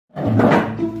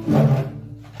Wait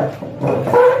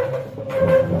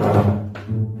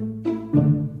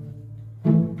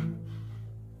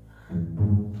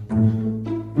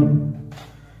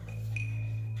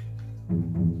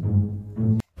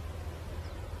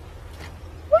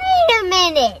a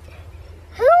minute.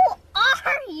 Who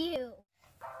are you?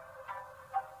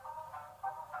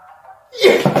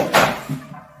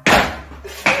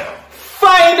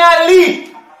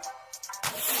 Finally!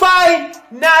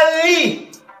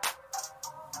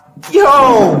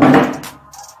 Yo!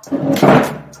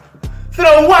 So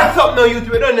now what's up now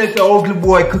YouTube? We done this ugly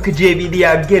boy Cookie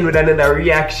JBD again with another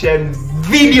reaction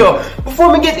video.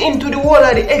 Before we get into the whole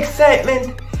of the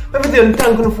excitement, let me tell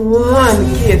thank you for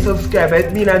 1K subscribers.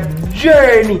 It's been a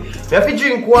journey. We have to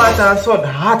drink water and so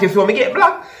hot so we get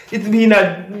black. It's been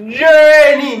a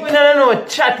journey. We don't know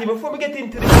chatty. Before we get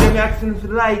into the video, we ask you to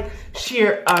like,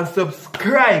 share and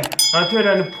subscribe and turn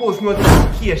on the post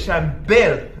notification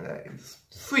bell.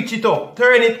 Switch it up,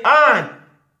 turn it on.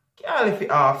 Can't leave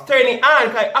it off. Turn it on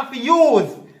because I have to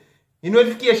use. The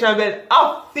notification bell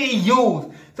have to use.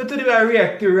 So today we are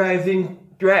react to Rising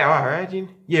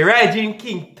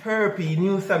King Therapy,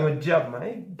 new song with Job.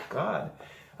 My God,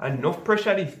 enough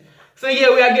pressure this. So yeah,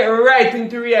 we are getting right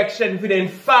into reaction within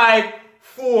 5,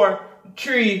 4,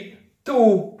 3, 2,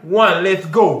 1. Let's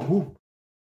go. Woo.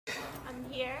 I'm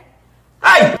here.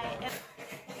 Hi.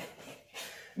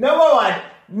 Number one.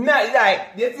 Not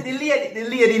like you see the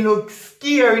lady looks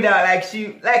scary that like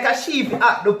she like a sheep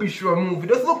act up show movie.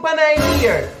 Just look for 9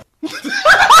 years.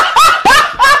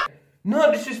 No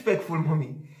disrespectful,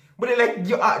 mommy. But like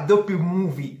you act up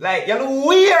movie. Like you look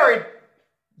weird.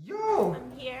 Yo.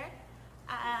 I'm here.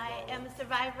 I am a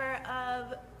survivor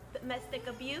of domestic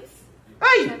abuse.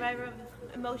 Hey. Survivor of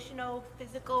emotional,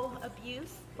 physical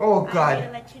abuse. Oh God. I'm here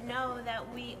to let you know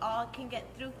that we all can get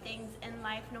through things in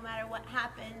life no matter what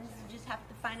happens. You just have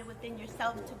to find it within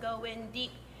yourself to go in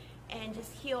deep and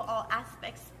just heal all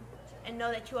aspects and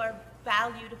know that you are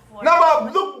valued for. No,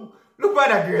 Mom, look at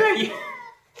that girl.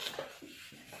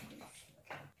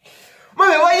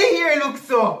 Mommy, why your hair look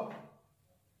so?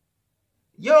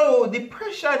 Yo,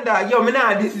 depression that. Yo, me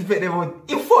nah disrespect them, but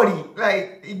it's funny.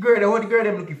 Like, the girl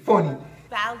them looking funny.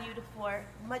 Valued for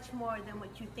much more than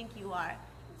what you think you are.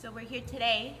 So we're here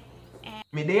today and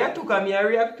Me there too, cause me I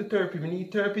react to therapy. Me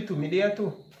need therapy too. Me there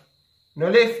too. No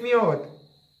left me out.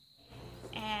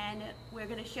 and we're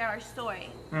gonna share our story.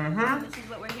 Mm-hmm. This is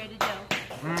what we're here to do.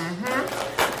 Mm-hmm.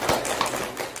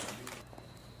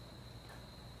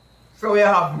 So we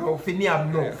have no, Finny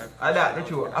have no. I that not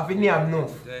true. I Finny have no.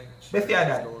 Best hear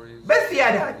that. Best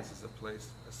hear that. This is a place,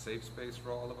 a safe space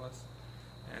for all of us.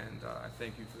 And I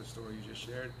thank you for the story you just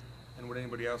shared. And would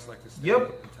anybody else like to stay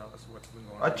Yep. and tell us what's been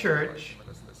going on? A church. Let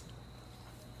us listen.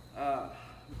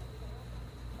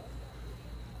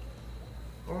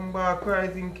 Come back,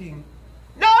 Rising King.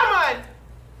 No man!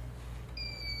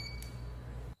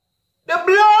 The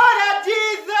blood of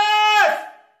Jesus!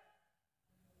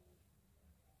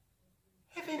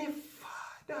 Heavenly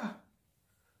Father.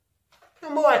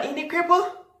 Number one, in the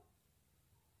cripple?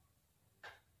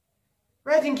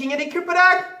 Rising King in the cripple,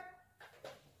 dog?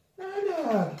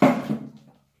 No.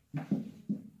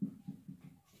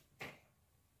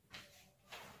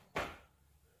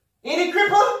 In the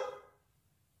cripple?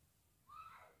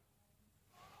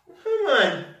 Come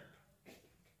on.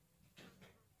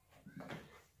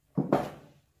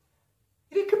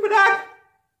 In the cripple, dog?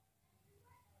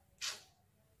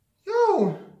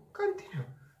 Yo, continue.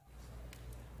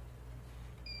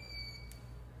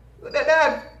 Look at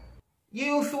that. You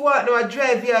used to walk, now I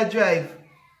drive, here I drive.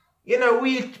 You know,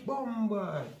 real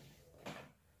bombard.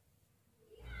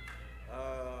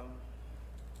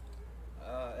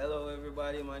 Hello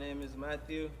everybody, my name is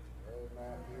Matthew.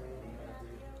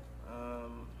 I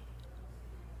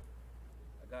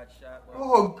got shot.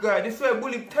 Oh God, this way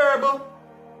bully terrible.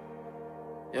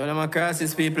 Yo, I'm a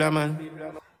crisis people, man.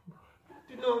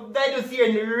 You know, that just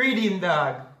hear the reading,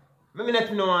 dog. Maybe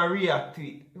not know and react to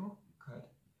it. Oh God.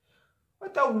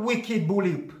 What a wicked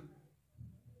bully.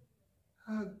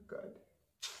 Oh God.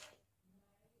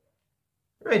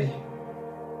 Ready?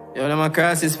 Yo, I'm a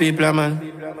crisis people, man.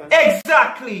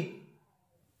 Exactly.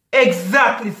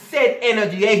 Exactly. Set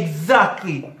energy.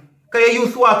 Exactly. Because you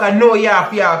used to walk and know you have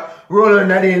to roll on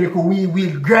that little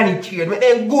wheel granny chain. But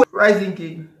then good. Rising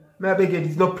King. May I beg you,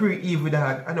 it's not pre-evil,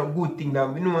 dog. I know good thing,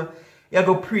 dog. You know, you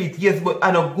go pre-it. Yes, but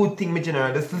I know good thing, my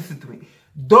general. Just listen to me.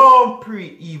 Don't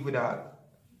pre-evil, dog.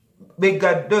 Beg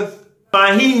God, just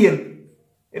heal.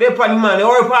 You dey pan the man. They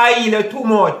hurry up and heal too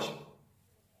much.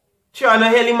 Try to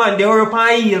hell man. They hurry up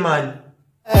and heal, man.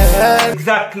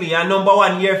 Exactly, and number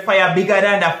one, your fire bigger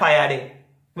than the fire there.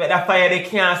 But the fire they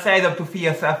can't size up to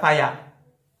face a fire.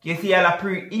 You see all a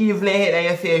pre-evening head and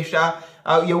you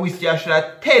say you wish you should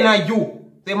have 10 of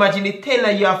you. So imagine the 10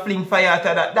 of you are fling fire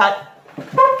after that.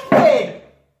 Hey.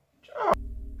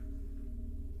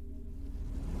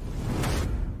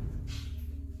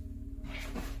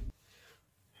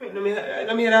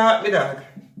 Let me hear me dog.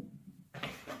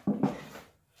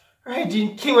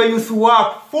 Regine King when used to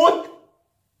walk foot.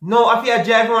 Now I feel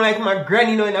drive around like my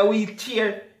granny now in a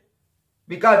wheelchair.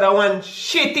 Because I want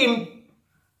shit him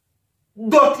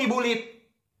dirty bullet.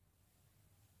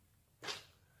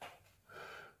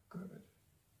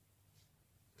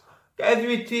 Guys,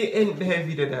 we see in the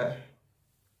video there.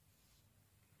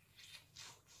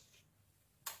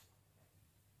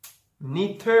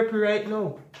 Need therapy right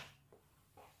now.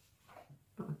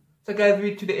 So guys,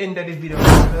 reach to the end of the video.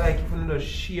 Like, if you want to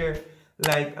share,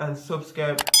 like, and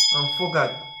subscribe. And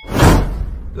forget,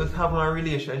 just have one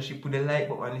relationship with the like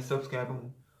button and the subscribe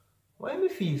button. Why me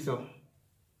feel so?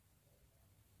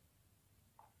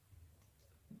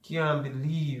 Can't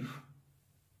believe.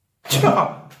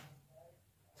 Cha!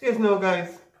 See you now,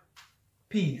 guys.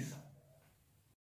 Peace.